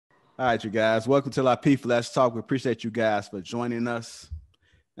All right, you guys. Welcome to Lapeef. Let's talk. We appreciate you guys for joining us.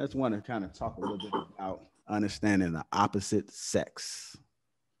 I just want to kind of talk a little bit about understanding the opposite sex.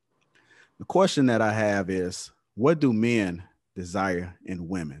 The question that I have is, what do men desire in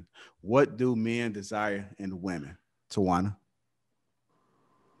women? What do men desire in women? Tawana?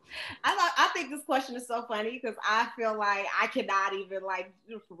 I think this question is so funny because I feel like I cannot even like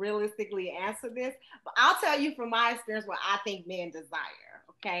realistically answer this. But I'll tell you from my experience what I think men desire.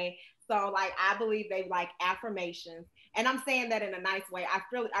 Okay. So like I believe they like affirmations. And I'm saying that in a nice way.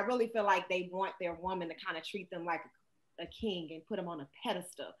 I really feel like they want their woman to kind of treat them like a king and put them on a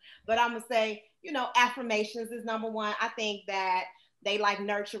pedestal. But I'm gonna say, affirmations is number one. I think that they like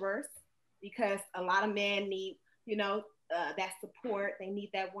nurturers because a lot of men need, that support. They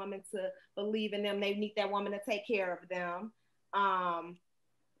need that woman to believe in them. They need that woman to take care of them.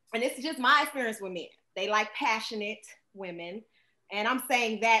 And it's just my experience with men. They like passionate women. And I'm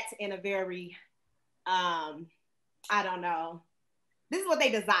saying that in a very, I don't know. This is what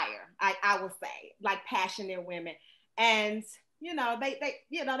they desire. I would say, like passionate women. And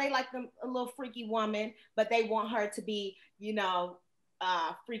they like them a little freaky woman, but they want her to be,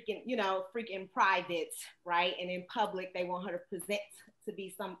 freaking private, right? And in public, they want her to present to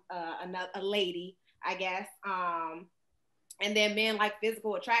be a lady, I guess. And then men like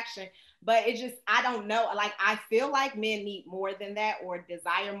physical attraction, but it just, I don't know. Like, I feel like men need more than that or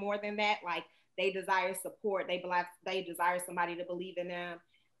desire more than that. Like they desire support. They desire somebody to believe in them,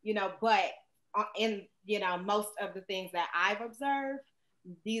 but in, most of the things that I've observed,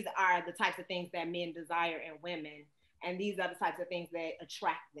 these are the types of things that men desire in women. And these are the types of things that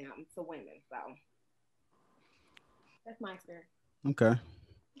attract them to women. So that's my experience. Okay.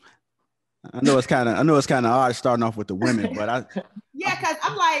 I know it's kind of odd starting off with the women, but yeah, because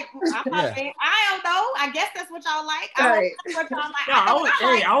I'm like, I don't know. I guess that's what y'all like. Right.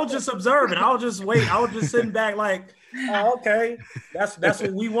 I was just observing. I was just waiting. I was just sitting back like, oh, okay, that's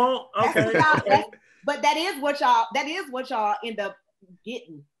what we want. Okay. But that is what y'all end up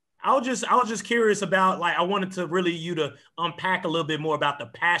getting. I was just curious about, like, I wanted to really you to unpack a little bit more about the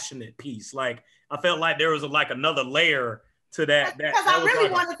passionate piece. Like, I felt like there was another layer to that. Because I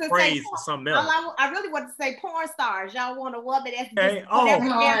really wanted to say something else. I really wanted to say porn stars. Y'all want a woman that's okay.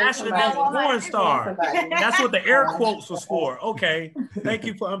 Passionate porn star. That's what the air quotes was for. Okay, thank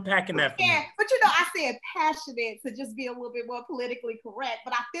you for unpacking that for me. But I said passionate to just be a little bit more politically correct.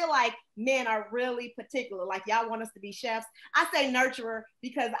 But I feel like men are really particular. Like, y'all want us to be chefs. I say nurturer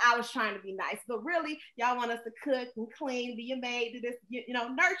because I was trying to be nice, but really y'all want us to cook and clean, be a maid, do this,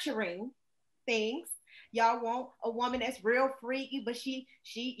 nurturing things. Y'all want a woman that's real freaky, but she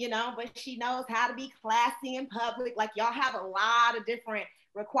knows how to be classy in public. Like, y'all have a lot of different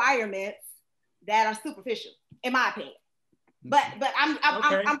requirements that are superficial, in my opinion. But I'm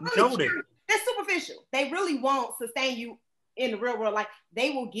really sure they're superficial. They really won't sustain you in the real world. Like,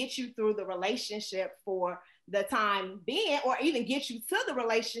 they will get you through the relationship for the time being, or even get you to the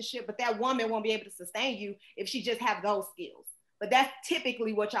relationship, but that woman won't be able to sustain you if she just have those skills. But that's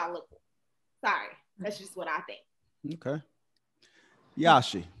typically what y'all look for. Sorry. That's just what I think. Okay.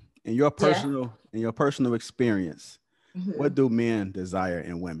 Yashi, in your personal experience, what do men desire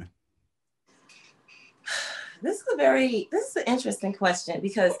in women? This is an interesting question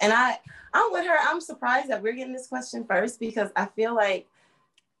because, and I'm with her. I'm surprised that we're getting this question first because I feel like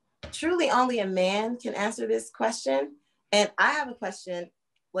truly only a man can answer this question. And I have a question,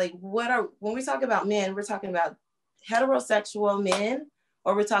 like, when we talk about men, we're talking about heterosexual men,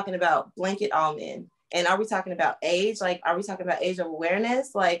 or we're talking about blanket all men? And are we talking about age? Like, are we talking about age of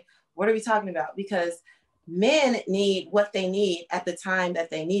awareness? Like, what are we talking about? Because men need what they need at the time that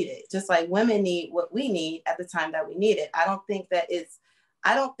they need it, just like women need what we need at the time that we need it. I don't think that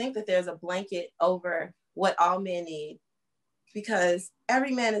there's a blanket over what all men need, because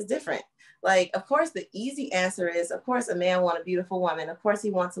every man is different. Like, of course, the easy answer is, of course, a man wants a beautiful woman. Of course,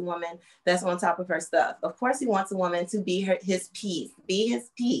 he wants a woman that's on top of her stuff. Of course, he wants a woman to be his peace, be his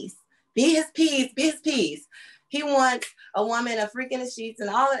peace, be his peace, be his peace. He wants a woman a freak in the sheets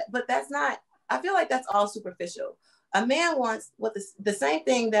and all that, but that's not, I feel like that's all superficial. A man wants the same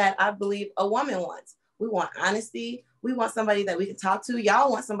thing that I believe a woman wants. We want honesty. We want somebody that we can talk to.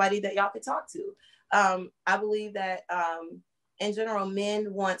 Y'all want somebody that y'all can talk to. I believe that in general,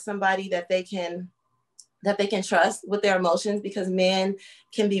 men want somebody that they can trust with their emotions, because men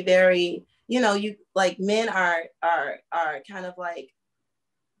can be very, men are kind of like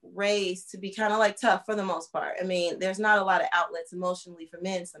raised to be kind of like tough for the most part. I mean, there's not a lot of outlets emotionally for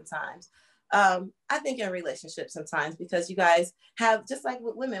men sometimes. I think in relationships sometimes, because you guys have, just like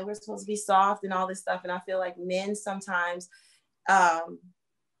with women, we're supposed to be soft and all this stuff. And I feel like men sometimes,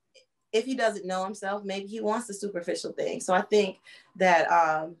 if he doesn't know himself, maybe he wants the superficial thing. So I think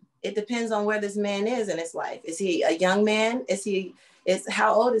that it depends on where this man is in his life. Is he a young man?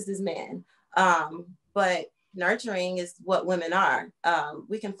 How old is this man? But nurturing is what women are.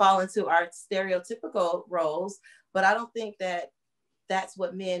 We can fall into our stereotypical roles, but I don't think that that's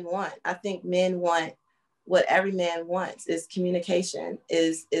what men want. I think men want what every man wants is communication,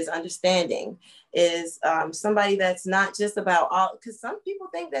 is understanding, is somebody that's not just about all, because some people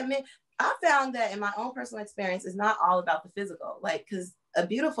think that men, I found that in my own personal experience, is not all about the physical, like, because a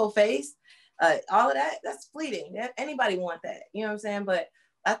beautiful face, all of that, that's fleeting. Anybody want that, you know what I'm saying? But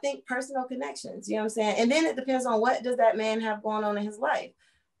I think personal connections, you know what I'm saying? And then it depends on what does that man have going on in his life.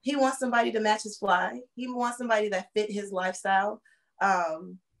 He wants somebody to match his fly. He wants somebody that fit his lifestyle.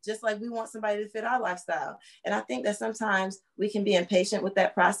 Just like we want somebody to fit our lifestyle. And I think that sometimes we can be impatient with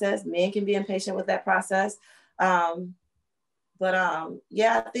that process. Men can be impatient with that process. Yeah,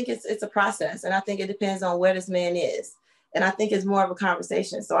 I think it's a process. And I think it depends on where this man is. And I think it's more of a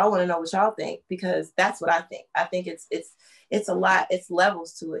conversation. So I want to know what y'all think, because that's what I think. I think it's a lot, it's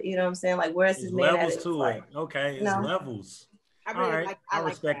levels to it. You know what I'm saying? Like, where is this man levels at to it? Okay, it's levels. I really right. I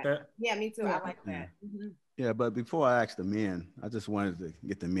respect that. Yeah, me too. Yeah. I like that. Mm-hmm. Yeah, but before I ask the men, I just wanted to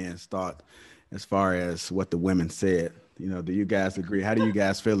get the men's thought as far as what the women said. You know, do you guys agree? How do you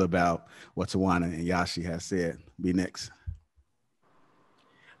guys feel about what Tawana and Yashi has said? Be next.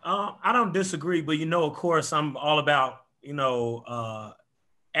 I don't disagree, but of course, I'm all about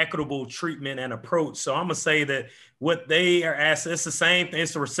equitable treatment and approach. So I'm gonna say that what they are asking, it's the same thing.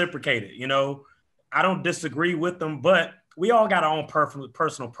 It's reciprocated. I don't disagree with them, but we all got our own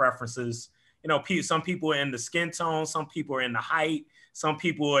personal preferences. Some people are in the skin tone, some people are in the height, some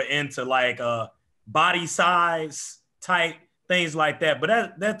people are into like body size type things like that.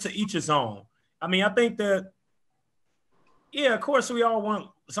 But that to each his own. I mean, I think that, yeah, of course we all want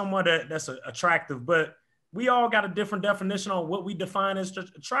someone that's attractive, but we all got a different definition on what we define as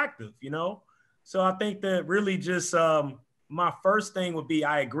attractive, So I think that really just my first thing would be,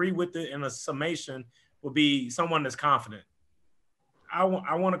 I agree with it, in a summation would be someone that's confident. I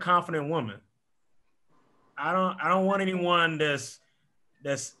want a confident woman. I don't want anyone that's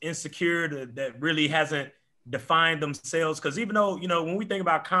insecure, that really hasn't defined themselves. Because even though, when we think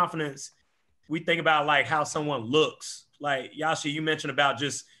about confidence, we think about like how someone looks. Like Yashi, you mentioned about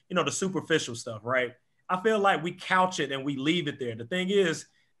just, the superficial stuff, right? I feel like we couch it and we leave it there. The thing is,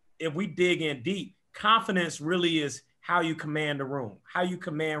 if we dig in deep, confidence really is how you command the room, how you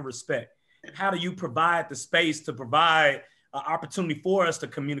command respect. How do you provide the space to provide an opportunity for us to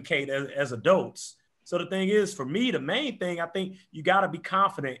communicate as adults? So the thing is, for me, the main thing, I think you got to be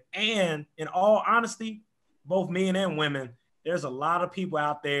confident. And in all honesty, both men and women, there's a lot of people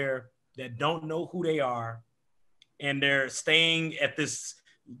out there that don't know who they are. And they're staying at this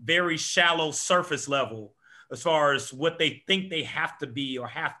very shallow surface level as far as what they think they have to be or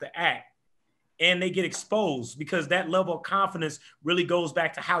have to act. And they get exposed, because that level of confidence really goes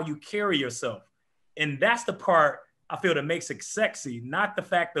back to how you carry yourself. And that's the part I feel that makes it sexy, not the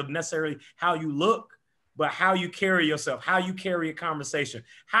fact of necessarily how you look, but how you carry yourself, how you carry a conversation,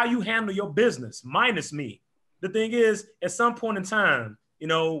 how you handle your business, minus me. The thing is, at some point in time,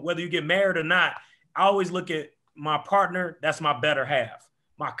 whether you get married or not, I always look at my partner, that's my better half,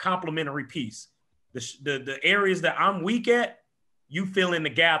 my complementary piece. The areas that I'm weak at, you fill in the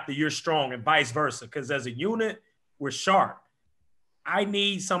gap that you're strong, and vice versa. Because as a unit, we're sharp. I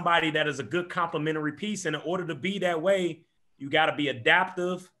need somebody that is a good complementary piece. And in order to be that way, you got to be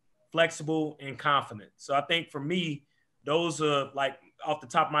adaptive, flexible, and confident. So I think for me, those are, like, off the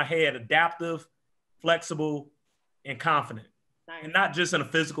top of my head, adaptive, flexible, and confident. Nice. And not just in a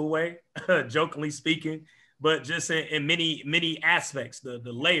physical way, jokingly speaking, but just in many, many aspects, the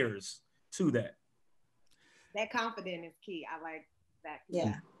layers to that. That confidence is key. I like that.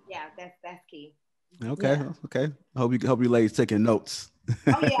 Yeah. Yeah, that's key. Okay. Yeah. Okay. Hope you ladies taking notes.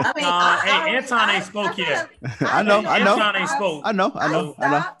 Oh yeah. I mean, Anton ain't spoke yet. I know. Anton ain't spoke. I know.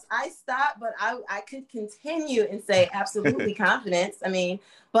 I stopped, but I could continue and say absolutely confidence. I mean,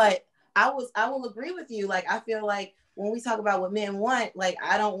 but I will agree with you. Like, I feel like when we talk about what men want, like,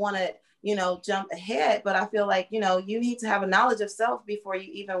 I don't want to, jump ahead, but I feel like, you need to have a knowledge of self before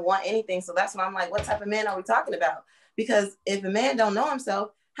you even want anything. So that's why I'm like, what type of man are we talking about? Because if a man don't know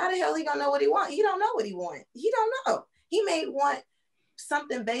himself, how the hell he gonna know what he want? He don't know what he want. He don't know. He may want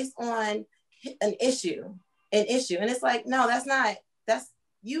something based on an issue. And it's like, no,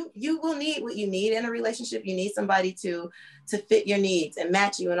 you will need what you need in a relationship. You need somebody to fit your needs and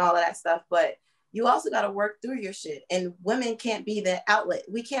match you and all of that stuff. But you also got to work through your shit. And women can't be the outlet.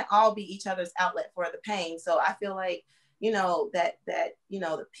 We can't all be each other's outlet for the pain. So I feel like,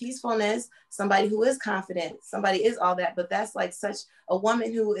 the peacefulness, somebody who is confident, somebody is all that, but that's like such a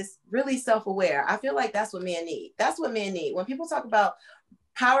woman who is really self-aware. I feel like that's what men need. That's what men need. When people talk about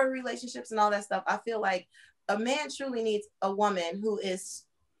power relationships and all that stuff, I feel like a man truly needs a woman who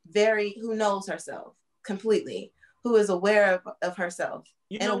knows herself completely, who is aware of herself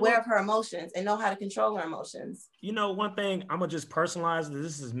and aware of her emotions and know how to control her emotions. One thing, I'm gonna just personalize this.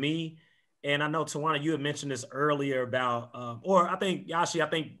 This is me. And I know, Tawana, you had mentioned this earlier about, or I think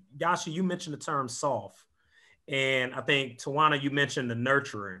Yashi, you mentioned the term soft. And I think, Tawana, you mentioned the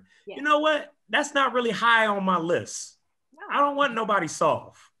nurturing. Yeah. You know what? That's not really high on my list. No. I don't want nobody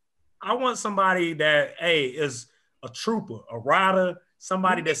soft. I want somebody that, is a trooper, a rider,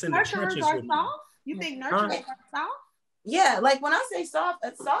 somebody that's in the trenches with me. You think nurturers are soft? Yeah, like when I say soft,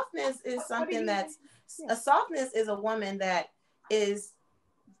 softness is something a softness is a woman that is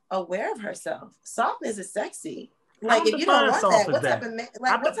aware of herself. Softness is sexy. Like if you don't want that, what type of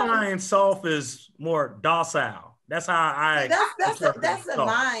I define soft as more docile. That's how that's a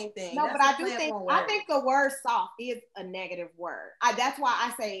mind thing. No, but I think the word soft is a negative word. That's why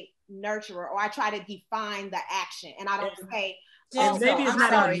I say nurturer, or I try to define the action, and I don't say gentle. Maybe it's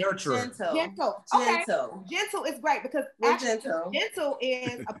not even nurturer. Gentle. Okay. Gentle is great because gentle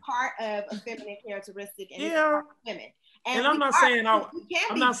is a part of a feminine characteristic in women. And I'm not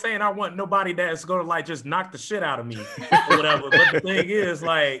saying I want nobody that's gonna like just knock the shit out of me or whatever. But the thing is,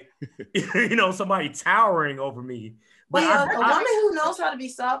 like, somebody towering over me. But a woman who knows how to be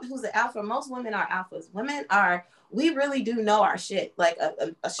soft, who's an alpha. Most women are alphas. We really do know our shit. Like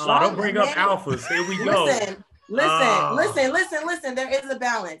a strong. Don't bring up alphas. Here we go. Listen. There is a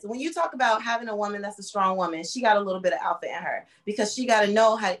balance. When you talk about having a woman that's a strong woman, she got a little bit of alpha in her because she got to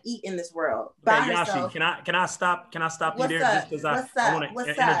know how to eat in this world. Okay, Yashi, can I stop you there just because I want an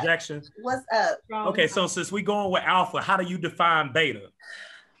interjection? What's up? Okay, so since we going with alpha, how do you define beta?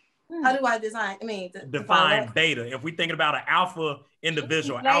 How do I define beta? If we're thinking about an alpha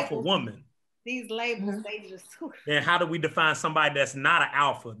individual, alpha woman. These labels, they just. Then how do we define somebody that's not an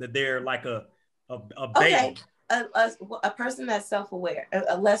alpha, that they're like a beta? Okay. A person that's self-aware,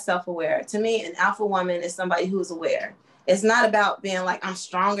 less self-aware. To me, an alpha woman is somebody who's aware. It's not about being like, I'm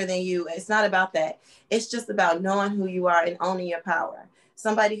stronger than you. It's not about that. It's just about knowing who you are and owning your power.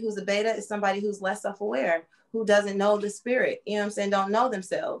 Somebody who's a beta is somebody who's less self-aware, who doesn't know the spirit, you know what I'm saying? Don't know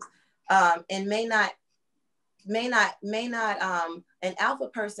themselves. And may not, an alpha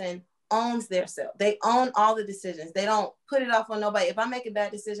person owns their self. They own all the decisions. They don't put it off on nobody. If I make a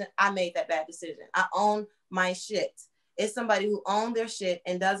bad decision, I made that bad decision. I own my shit. It's somebody who owns their shit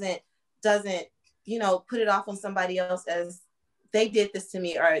and doesn't put it off on somebody else as they did this to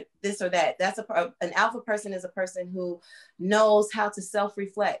me or this or that. That's an alpha person is a person who knows how to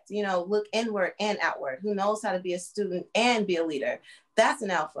self-reflect, look inward and outward, who knows how to be a student and be a leader. That's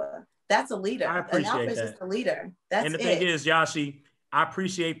an alpha. That's a leader. I appreciate an alpha that. Is just a leader. That's and the thing is, Yashi, I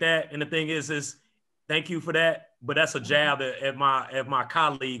appreciate that. And the thing is thank you for that. But that's a jab at my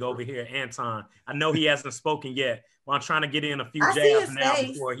colleague over here, Anton. I know he hasn't spoken yet, but I'm trying to get in a few jabs now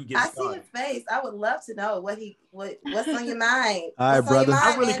before he gets started. I see his face. I would love to know what's on your mind. All right, brother.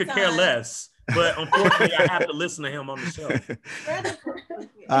 I really could care less, but unfortunately, I have to listen to him on the show.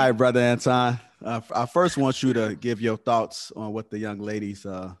 All right, brother Anton. I first want you to give your thoughts on what the young ladies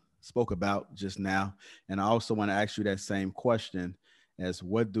spoke about just now, and I also want to ask you that same question: as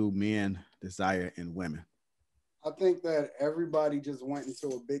what do men desire in women? I think that everybody just went into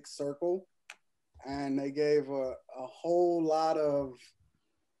a big circle and they gave a whole lot of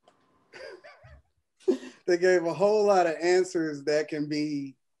answers that can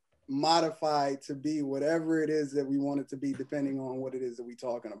be modified to be whatever it is that we want it to be, depending on what it is that we're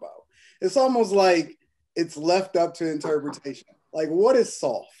talking about. It's almost like it's left up to interpretation. Like, what is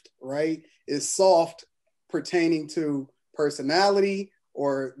soft, right? Is soft pertaining to personality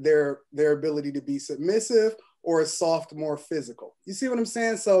or their ability to be submissive, or is soft more physical? You see what I'm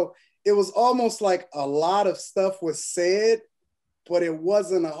saying? So it was almost like a lot of stuff was said, but it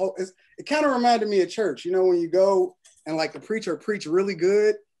wasn't a whole, it kind of reminded me of church, when you go and like the preacher preach really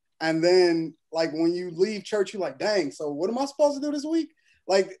good. And then like when you leave church, you're like, dang, so what am I supposed to do this week?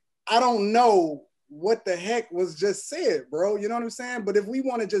 Like, I don't know what the heck was just said, bro. You know what I'm saying? But if we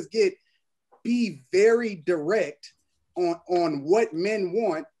want to just be very direct on what men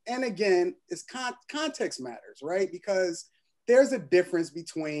want, and again, it's context matters, right? Because there's a difference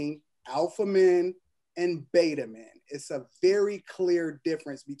between alpha men and beta men. It's a very clear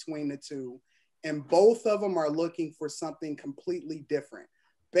difference between the two. And both of them are looking for something completely different.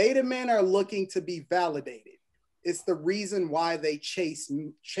 Beta men are looking to be validated. It's the reason why they chase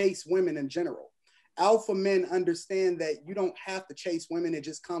women in general. Alpha men understand that you don't have to chase women. It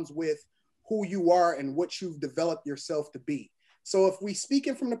just comes with who you are and what you've developed yourself to be. So if we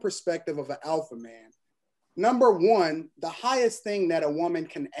speaking from the perspective of an alpha man, number one, the highest thing that a woman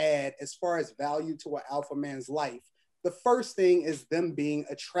can add as far as value to an alpha man's life, the first thing is them being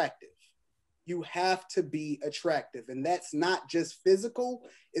attractive. You have to be attractive. And that's not just physical,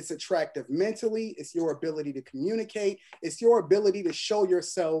 it's attractive mentally, it's your ability to communicate, it's your ability to show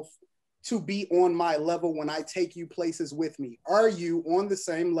yourself to be on my level when I take you places with me. Are you on the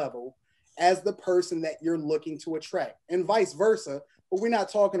same level as the person that you're looking to attract? And vice versa. But we're not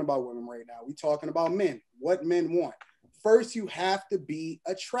talking about women right now. We're talking about men, what men want. First, you have to be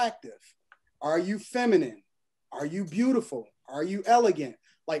attractive. Are you feminine? Are you beautiful? Are you elegant?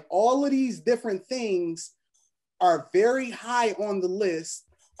 Like all of these different things are very high on the list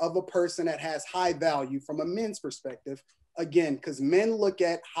of a person that has high value from a men's perspective. Again, because men look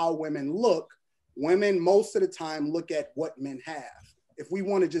at how women look. Women most of the time look at what men have. If we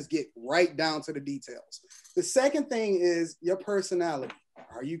want to just get right down to the details. The second thing is your personality.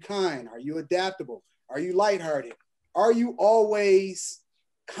 Are you kind? Are you adaptable? Are you lighthearted? Are you always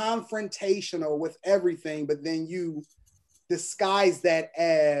confrontational with everything, but then you disguise that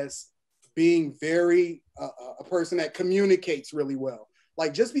as being very a person that communicates really well?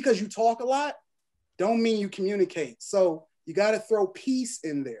 Like just because you talk a lot, don't mean you communicate. So you got to throw peace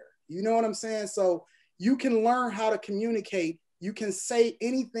in there. You know what I'm saying? So you can learn how to communicate. You can say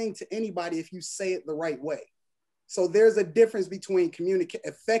anything to anybody if you say it the right way. So there's a difference between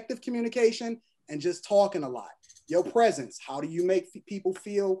effective communication and just talking a lot. Your presence, how do you make people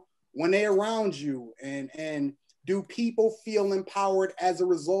feel when they're around you? And do people feel empowered as a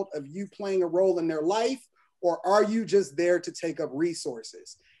result of you playing a role in their life? Or are you just there to take up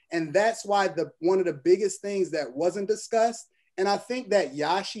resources? And that's why one of the biggest things that wasn't discussed, and I think that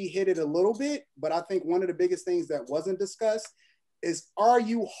Yashi hit it a little bit, but I think one of the biggest things that wasn't discussed is, are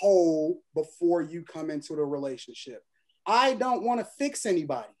you whole before you come into the relationship? I don't want to fix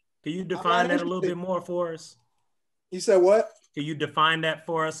anybody. Can you define that a little bit more for us? You said what? Can you define that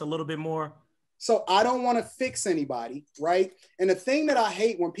for us a little bit more? So I don't want to fix anybody, right? And the thing that I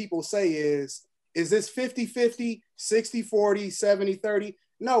hate when people say is this 50-50, 60-40, 70-30?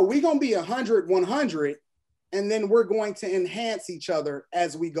 No, we're going to be 100-100, and then we're going to enhance each other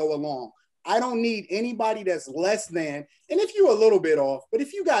as we go along. I don't need anybody that's less than, and if you're a little bit off, but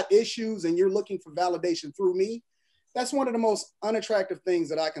if you got issues and you're looking for validation through me, that's one of the most unattractive things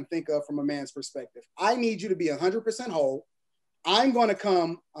that I can think of from a man's perspective. I need you to be 100% whole. I'm going to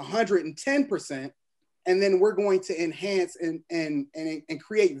come 110%, and then we're going to enhance and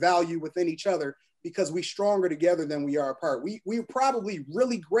create value within each other because we're stronger together than we are apart. We're probably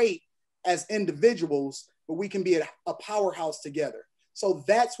really great as individuals, but we can be a powerhouse together. So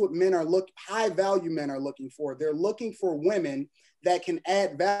that's what high value men are looking for. They're looking for women that can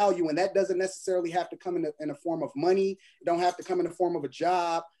add value, and that doesn't necessarily have to come in a form of money. It don't have to come in the form of a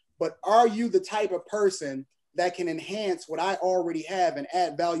job, but are you the type of person that can enhance what I already have and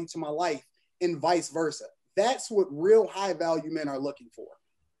add value to my life, and vice versa? That's what real high value men are looking for.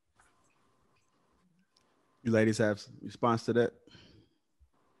 You ladies have a response to that?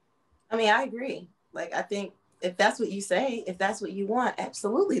 I mean, I agree. Like, I think if that's what you say, if that's what you want,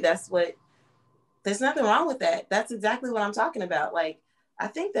 absolutely, there's nothing wrong with that. That's exactly what I'm talking about. Like, I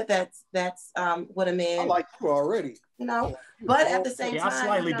think that's what a man. I like you already. You know, but at the same time, I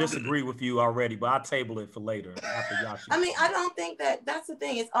slightly disagree with you already, but I'll table it for later after Yashi. I mean, I don't think that's the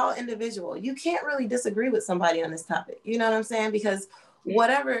thing. It's all individual. You can't really disagree with somebody on this topic. You know what I'm saying? Because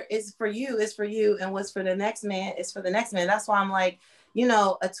whatever is for you is for you, and what's for the next man is for the next man. That's why I'm like, you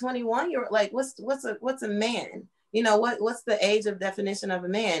know, a 21-year-old, like, what's a man? You know, what's the age of definition of a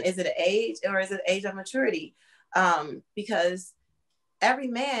man? Is it an age, or is it age of maturity? Because every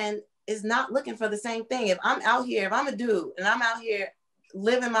man is not looking for the same thing. If I'm a dude and I'm out here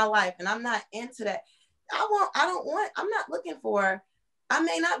living my life and I'm not into that, I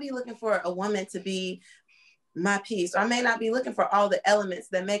may not be looking for a woman to be my piece, or I may not be looking for all the elements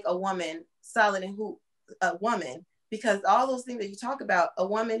that make a woman solid and a woman, because all those things that you talk about, a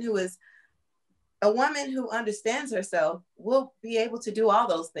woman who understands herself will be able to do all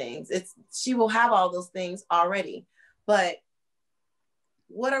those things. She will have all those things already. But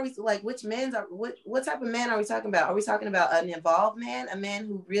what are we like? What type of man are we talking about? Are we talking about an involved man, a man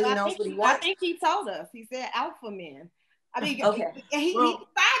who really knows what he wants? I think he told us. He said alpha men. I mean, okay. He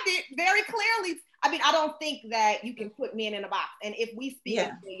defined it very clearly. I mean, I don't think that you can put men in a box. And if we speak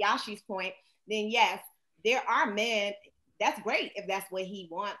to Yashi's point, then yes, there are men. That's great if that's what he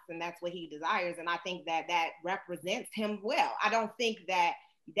wants and that's what he desires. And I think that represents him well. I don't think that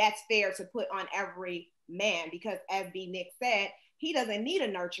that's fair to put on every man, because as B. Nick said, he doesn't need a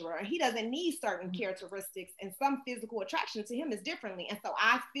nurturer. He doesn't need certain characteristics, and some physical attraction to him is differently. And so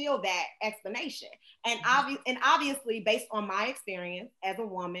I feel that explanation. And obviously, based on my experience as a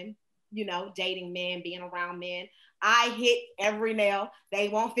woman, you know, dating men, being around men, I hit every nail. They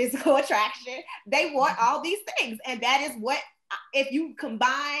want physical attraction. They want all these things. And that is what, if you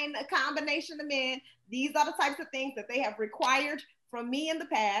combine a combination of men, these are the types of things that they have required from me in the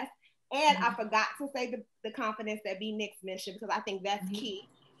past. And I forgot to say the confidence that B. Nick mentioned, because I think that's key.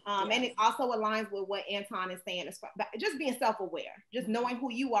 And it also aligns with what Anton is saying, just being self-aware, just knowing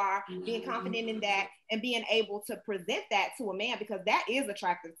who you are, being confident in that, and being able to present that to a man, because that is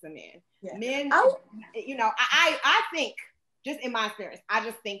attractive to men. Yeah. Men, you know, I think, just in my experience, I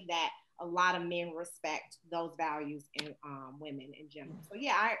just think that a lot of men respect those values in women in general. So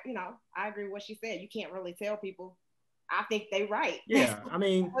yeah, I agree with what she said. You can't really tell people. I think they right. Yeah, I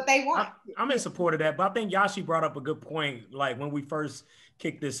mean, what they want. I'm in support of that, but I think Yashi brought up a good point. Like when we first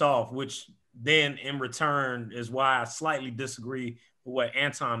kicked this off, which then in return is why I slightly disagree with what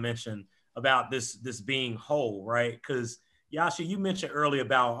Anton mentioned about this being whole, right? Because Yashi, you mentioned earlier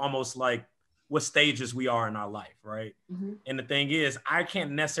about almost like what stages we are in our life, right? Mm-hmm. And the thing is, I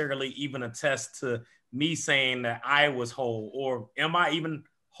can't necessarily even attest to me saying that I was whole, or am I even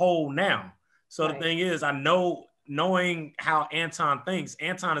whole now? So right. The thing is, I know, knowing how Anton thinks,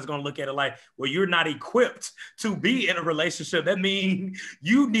 Anton is going to look at it like, well, you're not equipped to be in a relationship. That means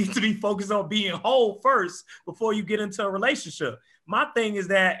you need to be focused on being whole first before you get into a relationship. My thing is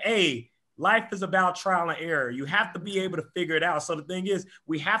that, hey, life is about trial and error. You have to be able to figure it out. So the thing is,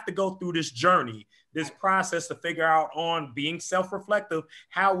 we have to go through this journey, this process to figure out on being self-reflective,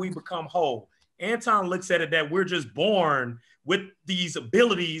 how we become whole. Anton looks at it that we're just born with these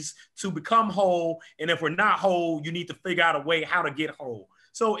abilities to become whole. And if we're not whole, you need to figure out a way how to get whole.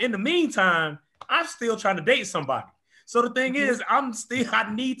 So in the meantime, I'm still trying to date somebody. So the thing is,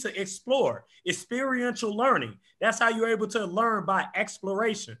 I need to explore experiential learning. That's how you're able to learn, by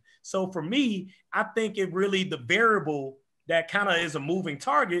exploration. So for me, I think it really, the variable that kind of is a moving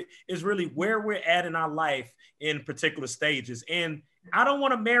target is really where we're at in our life in particular stages. And I don't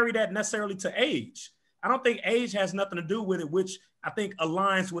want to marry that necessarily to age. I don't think age has nothing to do with it, which I think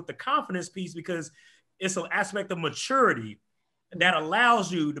aligns with the confidence piece, because it's an aspect of maturity that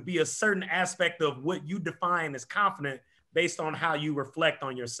allows you to be a certain aspect of what you define as confident based on how you reflect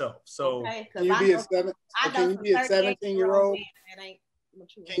on yourself. So can you be a 17-year-old?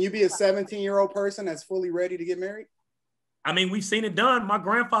 Can you be a 17-year-old person that's fully ready to get married? I mean, we've seen it done. My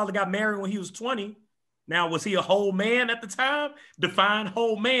grandfather got married when he was 20. Now, was he a whole man at the time? Define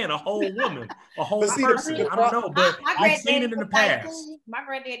whole man, a whole woman, a whole person. I don't know, but I've seen it in the past. My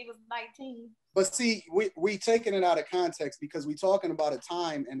granddaddy was 19. But see, we taking it out of context, because we're talking about a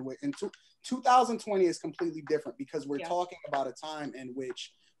time in 2020 is completely different, because we're talking about a time in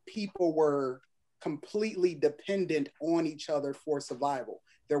which people were completely dependent on each other for survival.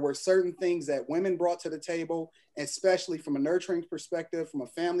 There were certain things that women brought to the table, especially from a nurturing perspective, from a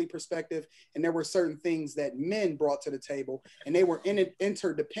family perspective. And there were certain things that men brought to the table, and they were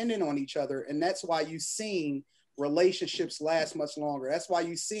interdependent on each other. And that's why you've seen relationships last much longer. That's why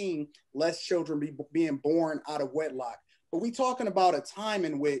you've seen less children being born out of wedlock. But we're talking about a time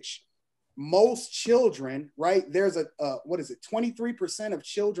in which most children, right? There's 23% of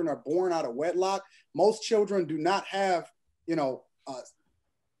children are born out of wedlock. Most children do not have,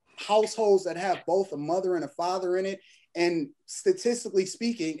 households that have both a mother and a father in it. And statistically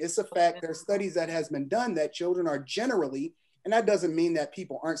speaking, it's a fact, there are studies that has been done that children are generally, and that doesn't mean that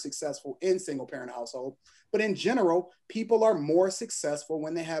people aren't successful in single parent household, but in general, people are more successful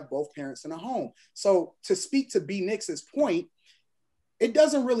when they have both parents in a home. So to speak to B. Nix's point, it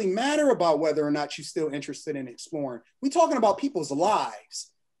doesn't really matter about whether or not you're still interested in exploring. We're talking about people's lives.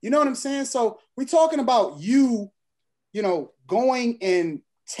 You know what I'm saying? So we're talking about you going and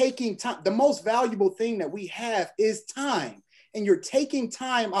taking time. The most valuable thing that we have is time. And you're taking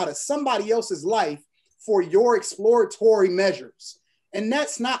time out of somebody else's life for your exploratory measures. And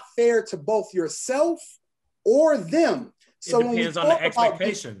that's not fair to both yourself or them. So it depends on the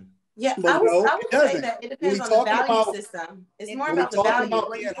expectation. Yeah, I would say that it depends on the value system. It's more about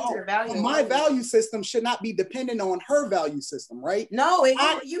the value. My value system should not be dependent on her value system, right? No, you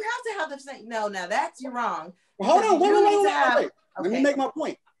have to have the same. No, you're wrong. Well, hold on, wait. Let me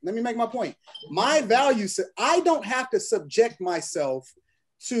make my point. My value, I don't have to subject myself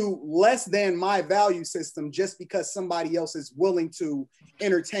to less than my value system just because somebody else is willing to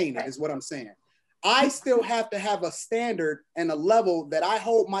entertain it, is what I'm saying. I still have to have a standard and a level that I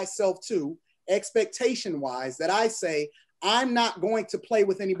hold myself to, expectation-wise, that I say, I'm not going to play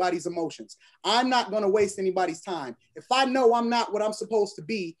with anybody's emotions. I'm not going to waste anybody's time. If I know I'm not what I'm supposed to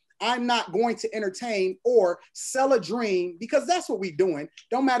be, I'm not going to entertain or sell a dream, because that's what we're doing.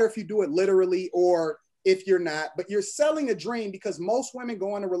 Don't matter if you do it literally or if you're not, but you're selling a dream, because most women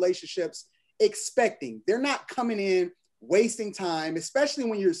go into relationships expecting. They're not coming in wasting time, especially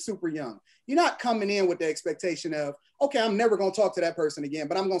when you're super young. You're not coming in with the expectation of, okay, I'm never going to talk to that person again,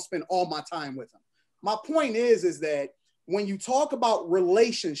 but I'm going to spend all my time with them. My point is that when you talk about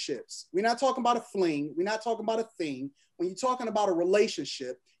relationships, we're not talking about a fling, we're not talking about a thing. When you're talking about a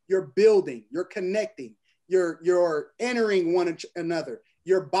relationship, you're building, you're connecting, you're entering one another.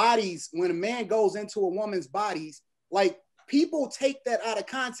 Your bodies, when a man goes into a woman's bodies, like, people take that out of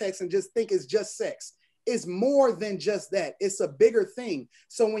context and just think it's just sex. It's more than just that. It's a bigger thing.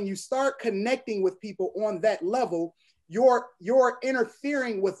 So when you start connecting with people on that level, you're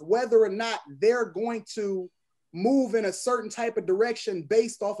interfering with whether or not they're going to move in a certain type of direction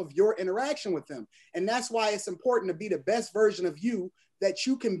based off of your interaction with them. And that's why it's important to be the best version of you that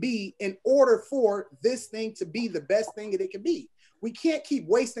you can be in order for this thing to be the best thing that it can be. We can't keep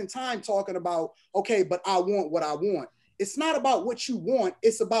wasting time talking about, okay, but I want what I want. It's not about what you want.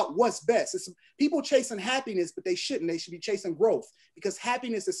 It's about what's best. It's people chasing happiness, but they shouldn't. They should be chasing growth, because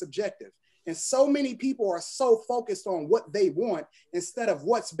happiness is subjective. And so many people are so focused on what they want instead of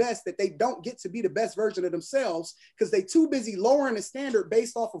what's best that they don't get to be the best version of themselves, because they're too busy lowering the standard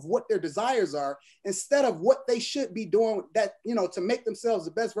based off of what their desires are instead of what they should be doing, that, you know, to make themselves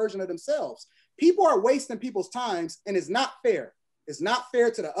the best version of themselves. People are wasting people's times, and it's not fair. It's not fair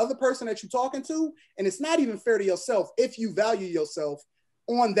to the other person that you're talking to, and it's not even fair to yourself if you value yourself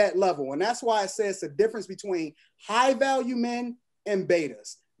on that level. And that's why I say it's a difference between high value men and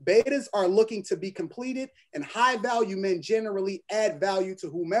betas. Betas are looking to be completed, and high value men generally add value to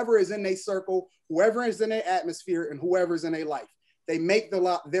whomever is in their circle, whoever is in their atmosphere, and whoever's in their life. They make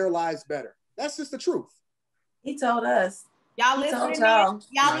their lives better. That's just the truth. He told us. Y'all listening?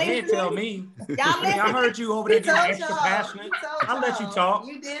 Y'all he didn't tell me. Y'all listening? I heard you over there getting extra passionate. I'll let you talk.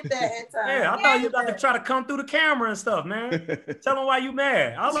 You did that at times. Yeah, I thought you were about to try to come through the camera and stuff, man. Tell them why you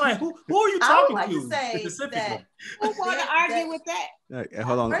mad. I was like, who are you talking to say specifically? Who want to argue with that? Hey,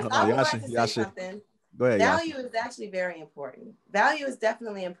 hold on. First, I would like to say something. Go ahead. Value is actually very important. Value is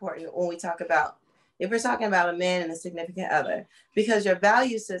definitely important when we talk about, if we're talking about a man and a significant other, because your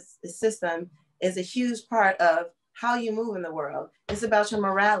value system is a huge part of how you move in the world. It's about your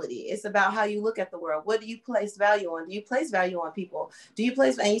morality. It's about how you look at the world. What do you place value on? Do you place value on people? Do you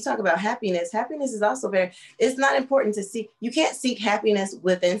place, and you talk about happiness. Happiness is also it's not important to seek. You can't seek happiness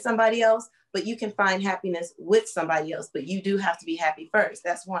within somebody else, but you can find happiness with somebody else, but you do have to be happy first.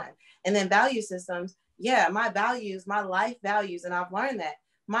 That's one. And then value systems. Yeah, my values, my life values, and I've learned that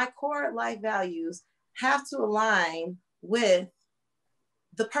my core life values have to align with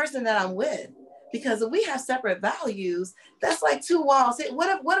the person that I'm with. Because if we have separate values, that's like two walls. What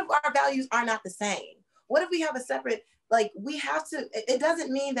if our values are not the same? What if we have a separate, like, we have to, it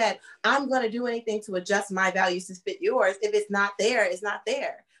doesn't mean that I'm going to do anything to adjust my values to fit yours. If it's not there, it's not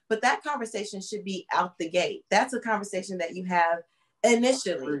there. But that conversation should be out the gate. That's a conversation that you have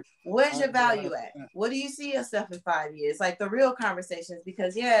initially. Where's your value at? What do you see yourself in 5 years? Like the real conversations,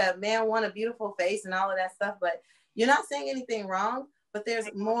 because yeah, man want a beautiful face and all of that stuff, but you're not saying anything wrong. But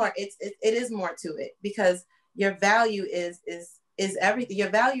there's more. It is more to it, because your value is everything. Your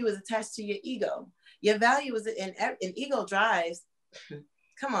value is attached to your ego. Your value is in ego drives.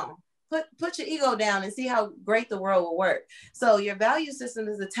 Come on, put your ego down and see how great the world will work. So your value system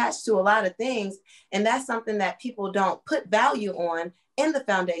is attached to a lot of things, and that's something that people don't put value on in the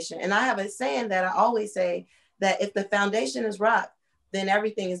foundation. And I have a saying that I always say, that if the foundation is rock, then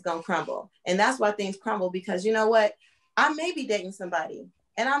everything is gonna crumble. And that's why things crumble, because you know what? I may be dating somebody,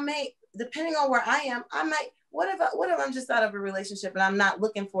 and I may, depending on where I am, I might, what if I'm just out of a relationship and I'm not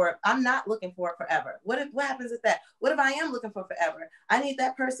looking for it forever? What happens with that? What if I am looking for forever? I need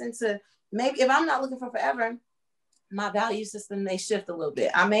that person to, maybe if I'm not looking for forever, my value system may shift a little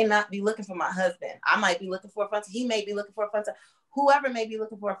bit. I may not be looking for my husband. I might be looking for a fun time. He may be looking for a fun time. Whoever may be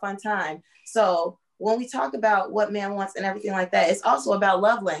looking for a fun time. So when we talk about what man wants and everything like that, it's also about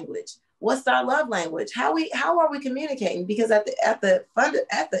love language. What's our love language? How are we communicating? Because at the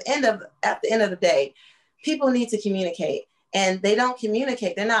end of the day, people need to communicate, and they don't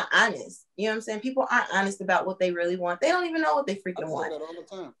communicate. They're not honest. You know what I'm saying? People aren't honest about what they really want. They don't even know what they freaking want. That all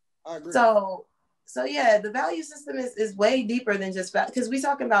the time. I agree. So yeah, the value system is way deeper than just because we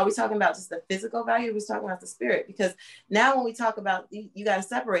talking about just the physical value. We're talking about the spirit, because now when we talk about, you got to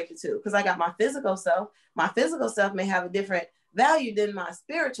separate the two, because I got my physical self. My physical self may have a different value than my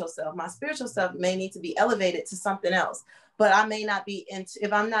spiritual self. My spiritual self may need to be elevated to something else, but I may not be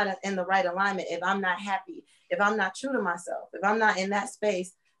if I'm not in the right alignment, if I'm not happy, if I'm not true to myself, if I'm not in that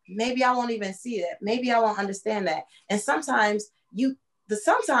space, maybe I won't even see that. Maybe I won't understand that. And sometimes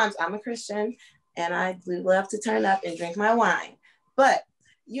I'm a Christian and I do love to turn up and drink my wine. But,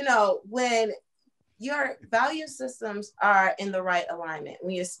 when your value systems are in the right alignment,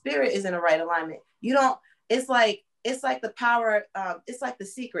 when your spirit is in the right alignment, it's like the power, it's like The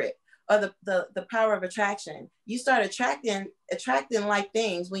Secret, or the power of attraction. You start attracting like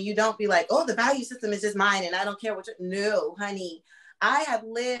things when you don't be like, oh, the value system is just mine and I don't care no, honey. I have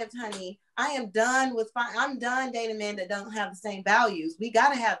lived, honey. I am done I'm done dating men that don't have the same values. We got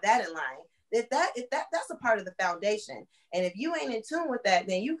to have that in line. If that's a part of the foundation. And if you ain't in tune with that,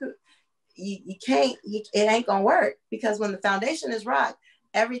 then you can't, it ain't gonna work, because when the foundation is rocked,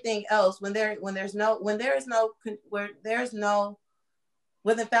 everything else, when the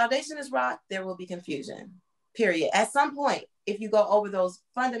foundation is rocked, there will be confusion, period. At some point, if you go over those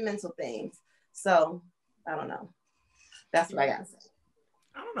fundamental things. So I don't know. That's what I gotta say.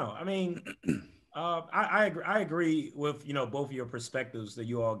 I don't know. I mean, I agree with both of your perspectives that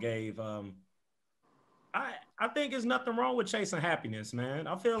you all gave. I think there's nothing wrong with chasing happiness, man.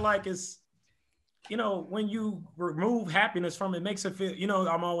 I feel like it's when you remove happiness from it, it makes it feel,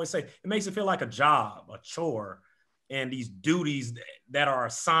 I'm always say it makes it feel like a job, a chore, and these duties that are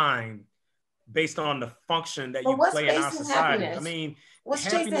assigned based on the function that you play in our society. Happiness? I mean, what's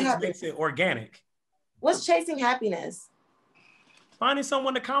happiness makes it organic. What's chasing happiness? Finding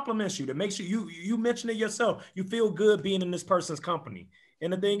someone that compliments you, that makes you mention it yourself. You feel good being in this person's company.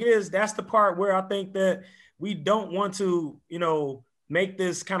 And the thing is, that's the part where I think that we don't want to, make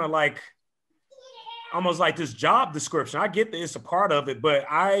this kind of like almost like this job description. I get that it's a part of it, but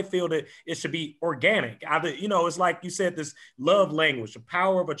I feel that it should be organic. It's like you said, this love language, the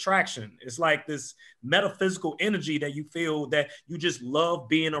power of attraction. It's like this metaphysical energy that you feel that you just love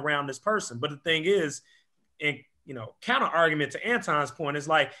being around this person. But the thing is, and counter argument to Anton's point is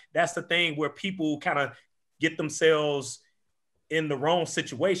like, that's the thing where people kind of get themselves in the wrong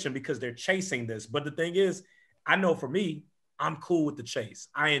situation because they're chasing this. But the thing is, I know for me, I'm cool with the chase.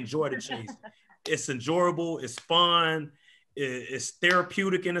 I enjoy the chase. It's enjoyable. It's fun. It's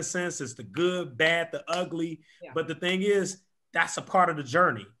therapeutic in a sense. It's the good, bad, the ugly. Yeah. But the thing is, that's a part of the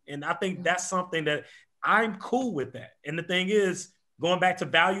journey. And I think that's something that I'm cool with that. And the thing is, going back to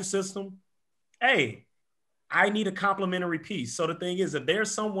value system, hey, I need a complimentary piece. So the thing is, if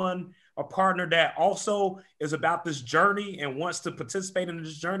there's someone, a partner that also is about this journey and wants to participate in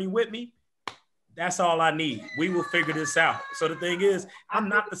this journey with me, that's all I need. We will figure this out. So the thing is, I'm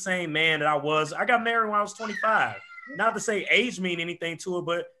not the same man that I was. I got married when I was 25. Not to say age mean anything to it,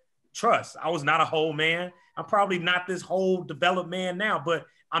 but trust, I was not a whole man. I'm probably not this whole developed man now, but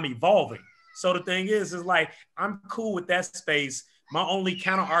I'm evolving. So the thing is like, I'm cool with that space. My only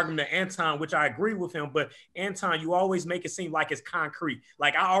counter argument to Anton, which I agree with him, but Anton, you always make it seem like it's concrete.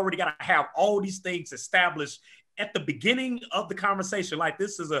 Like I already got to have all these things established at the beginning of the conversation. Like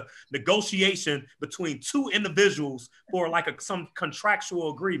this is a negotiation between two individuals for like some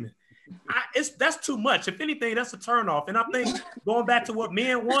contractual agreement. That's too much. If anything, that's a turnoff. And I think going back to what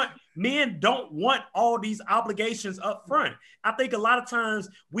men want, men don't want all these obligations up front. I think a lot of times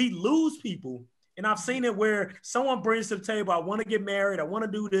we lose people. And I've seen it where someone brings to the table, I want to get married. I want to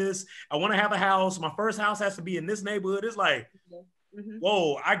do this. I want to have a house. My first house has to be in this neighborhood. It's like,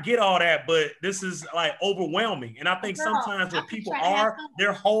 whoa, I get all that, but this is like overwhelming. And I think sometimes when people are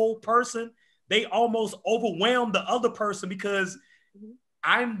their whole person, they almost overwhelm the other person because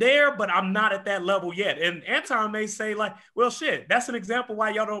I'm there, but I'm not at that level yet. And Anton may say like, well, shit, that's an example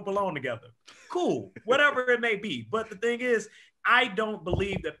why y'all don't belong together. Cool, whatever it may be. But the thing is, I don't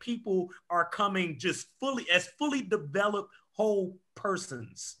believe that people are coming just fully developed whole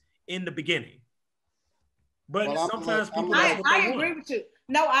persons in the beginning. But sometimes people. I agree with you.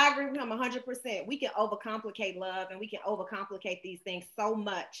 No, I agree with him 100%. We can overcomplicate love and we can overcomplicate these things so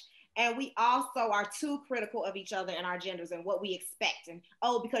much. And we also are too critical of each other and our genders and what we expect. And,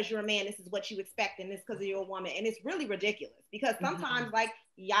 oh, because you're a man, this is what you expect. And this because you're a woman. And it's really ridiculous because sometimes, like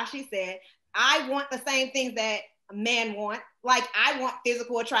Yashi said, I want the same things that men want. Like, I want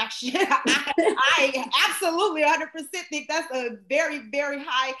physical attraction. I absolutely 100% think that's a very, very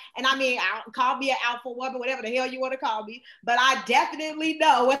high, and I mean, call me an alpha woman, whatever the hell you want to call me, but I definitely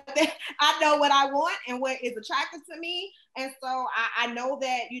know I know what I want and what is attractive to me. And so I know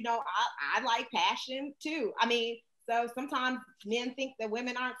that, you know, I like passion too. I mean, so sometimes men think that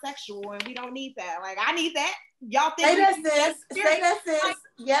women aren't sexual and we don't need that. Like, I need that. Y'all think? Say that, sis. Say that, sis. Like,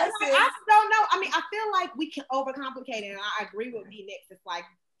 yes, sis. I don't know. I mean, I feel like we can overcomplicate it, and I agree with B Nix. It's like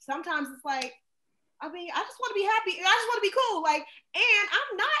sometimes it's like, I mean, I just want to be happy. I just want to be cool. Like, and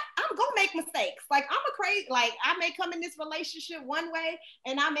I'm gonna make mistakes. Like, I'm a crazy, like, I may come in this relationship one way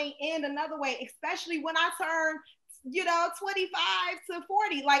and I may end another way, especially when I turn, you know, 25 to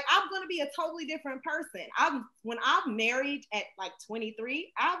 40. Like, I'm gonna be a totally different person. When I'm married at like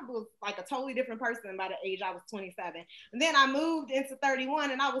 23, I was like a totally different person by the age I was 27. And then I moved into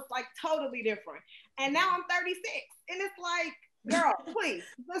 31 and I was like totally different. And now I'm 36. And it's like, girl, please.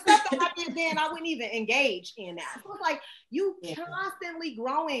 The stuff that I did then, I wouldn't even engage in now. So it's like you constantly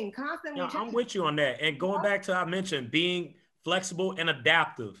growing, constantly changing. I'm with you on that. And going back to, I mentioned being flexible and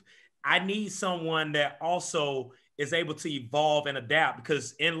adaptive. I need someone that also is able to evolve and adapt,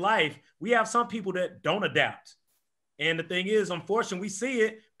 because in life, we have some people that don't adapt. And the thing is, unfortunately, we see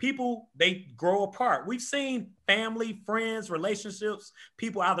it. People, they grow apart. We've seen family, friends, relationships,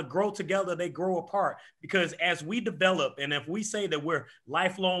 people either grow together, they grow apart. Because as we develop, and if we say that we're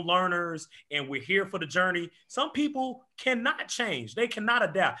lifelong learners and we're here for the journey, some people cannot change. They cannot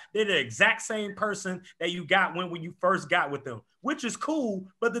adapt. They're the exact same person that you got when you first got with them, which is cool.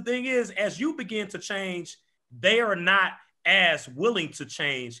 But the thing is, as you begin to change, they are not as willing to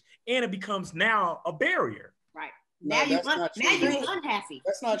change, and it becomes now a barrier. Right. No, Now you're true. unhappy.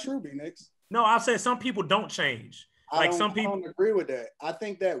 That's not true, B Nix. No, I'll say some people don't change. Like some people, I don't agree with that. I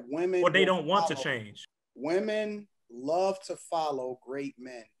think that women, or they don't want to change. Women love to follow great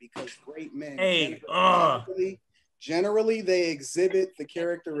men because great men generally they exhibit the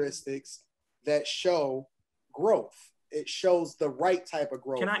characteristics that show growth. It shows the right type of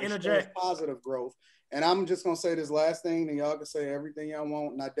growth. Can I interject? Positive growth. And I'm just gonna say this last thing, and y'all can say everything y'all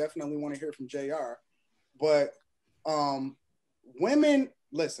want. And I definitely want to hear from JR. But women,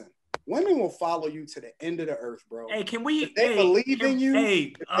 listen, women will follow you to the end of the earth, bro. Hey, can we? If they believe in you.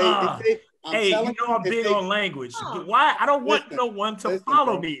 You know I'm big on language. Why? I don't want no one to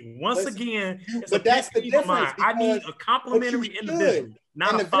follow me. Once again, but that's the difference. I need a complimentary individual,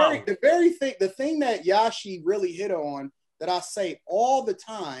 not a follower. The thing that Yashi really hit on that I say all the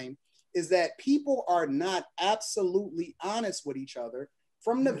time is that people are not absolutely honest with each other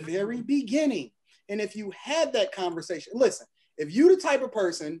from the very beginning. And if you had that conversation, listen, if you the type of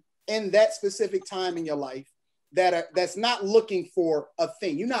person in that specific time in your life that's not looking for a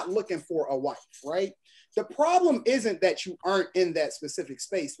thing, you're not looking for a wife, right? The problem isn't that you aren't in that specific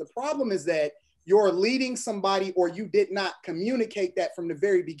space. The problem is that you're leading somebody, or you did not communicate that from the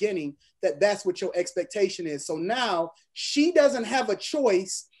very beginning, that that's what your expectation is. So now she doesn't have a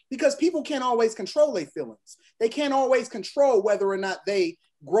choice, because people can't always control their feelings. They can't always control whether or not they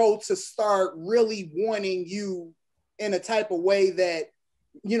grow to start really wanting you in a type of way that,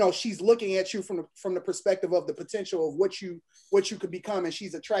 you know, she's looking at you from the perspective of the potential of what you could become, and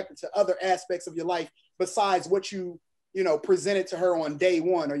she's attracted to other aspects of your life besides what you presented to her on day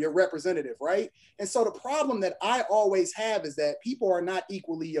one, or your representative, right? And so the problem that I always have is that people are not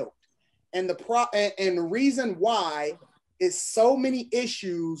equally yoked, and the reason why is so many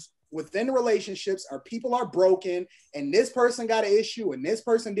issues within the relationships, or people are broken, and this person got an issue and this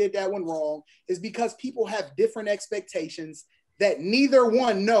person did that one wrong, is because people have different expectations that neither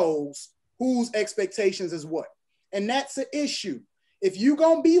one knows whose expectations is what. And that's an issue. If you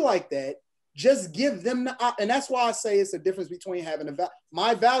gonna be like that, just give them and that's why I say it's a difference between having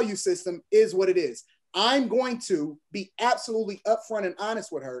my value system is what it is. I'm going to be absolutely upfront and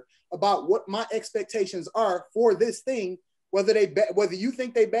honest with her about what my expectations are for this thing, whether you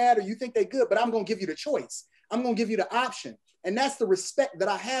think they bad or you think they good, but I'm going to give you the choice. I'm going to give you the option. And that's the respect that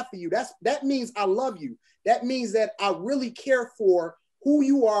I have for you. That means I love you. That means that I really care for who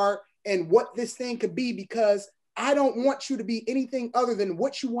you are and what this thing could be, because I don't want you to be anything other than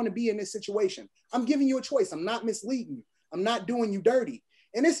what you want to be in this situation. I'm giving you a choice. I'm not misleading you. I'm not doing you dirty.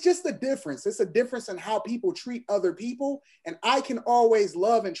 And it's just a difference. It's a difference in how people treat other people. And I can always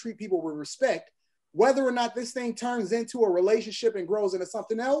love and treat people with respect, whether or not this thing turns into a relationship and grows into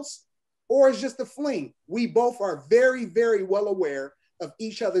something else, or it's just a fling. We both are very, very well aware of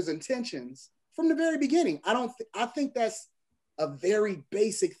each other's intentions from the very beginning. I think that's a very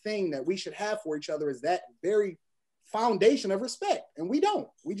basic thing that we should have for each other, is that very foundation of respect. And we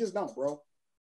just don't, bro.